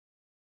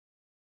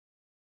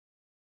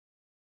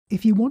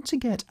If you want to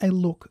get a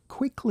look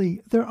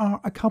quickly, there are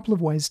a couple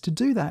of ways to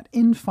do that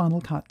in Final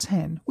Cut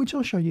 10, which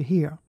I'll show you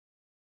here.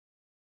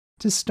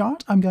 To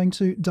start, I'm going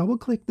to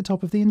double-click the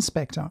top of the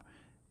inspector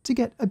to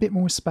get a bit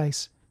more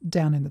space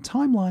down in the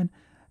timeline,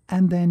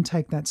 and then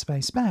take that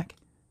space back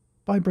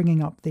by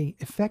bringing up the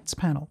Effects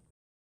panel.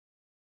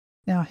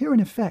 Now here in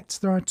Effects,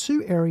 there are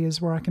two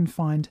areas where I can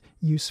find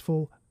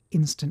useful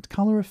instant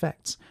color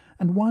effects,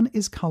 and one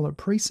is Color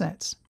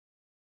Presets.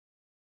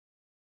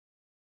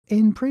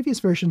 In previous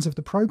versions of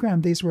the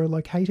program, these were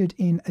located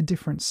in a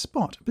different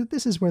spot, but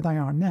this is where they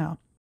are now.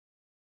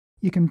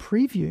 You can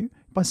preview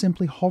by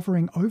simply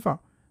hovering over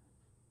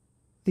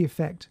the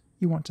effect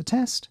you want to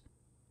test,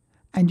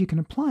 and you can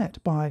apply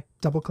it by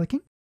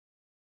double-clicking,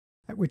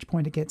 at which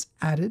point it gets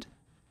added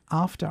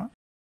after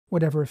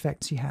whatever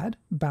effects you had,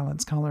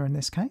 balance color in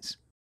this case.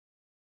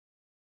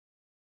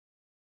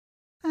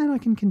 And I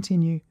can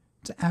continue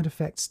to add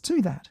effects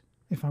to that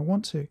if I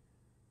want to,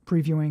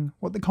 previewing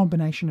what the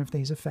combination of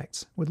these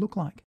effects would look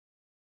like.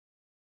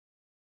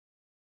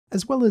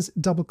 As well as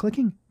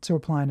double-clicking to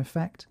apply an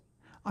effect,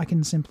 I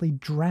can simply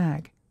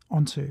drag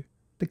onto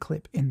the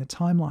clip in the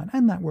timeline,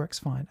 and that works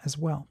fine as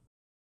well.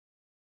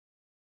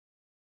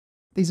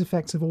 These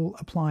effects have all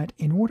applied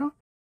in order.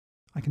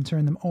 I can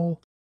turn them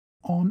all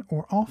on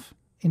or off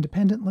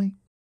independently,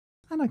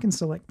 and I can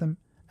select them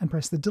and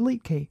press the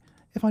delete key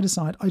if I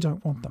decide I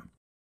don't want them.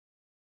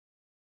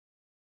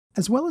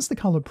 As well as the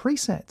color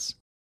presets,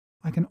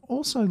 I can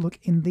also look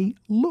in the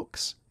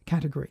looks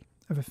category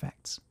of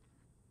effects.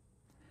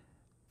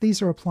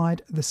 These are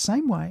applied the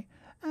same way,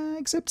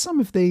 except some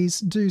of these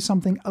do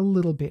something a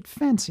little bit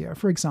fancier.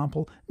 For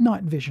example,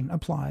 night vision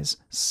applies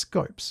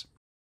scopes.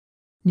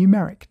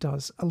 Numeric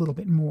does a little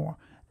bit more,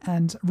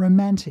 and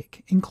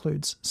romantic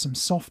includes some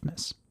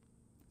softness.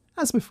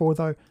 As before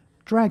though,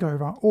 drag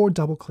over or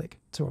double-click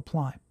to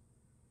apply.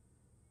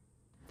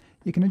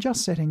 You can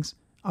adjust settings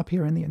up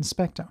here in the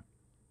inspector.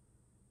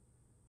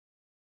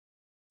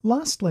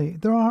 Lastly,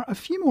 there are a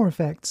few more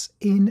effects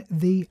in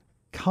the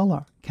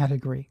color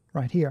category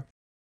right here.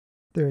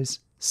 There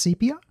is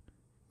Sepia,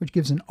 which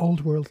gives an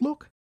old world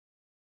look,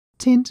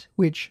 Tint,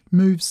 which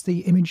moves the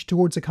image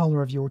towards a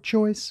color of your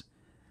choice,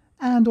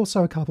 and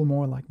also a couple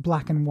more like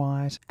black and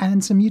white,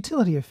 and some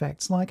utility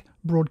effects like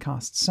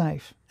Broadcast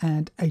Safe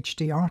and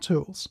HDR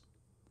tools.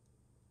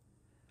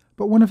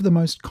 But one of the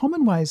most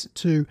common ways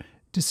to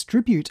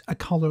distribute a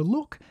color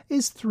look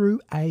is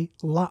through a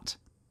LUT,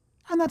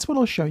 and that's what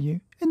I'll show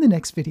you in the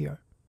next video.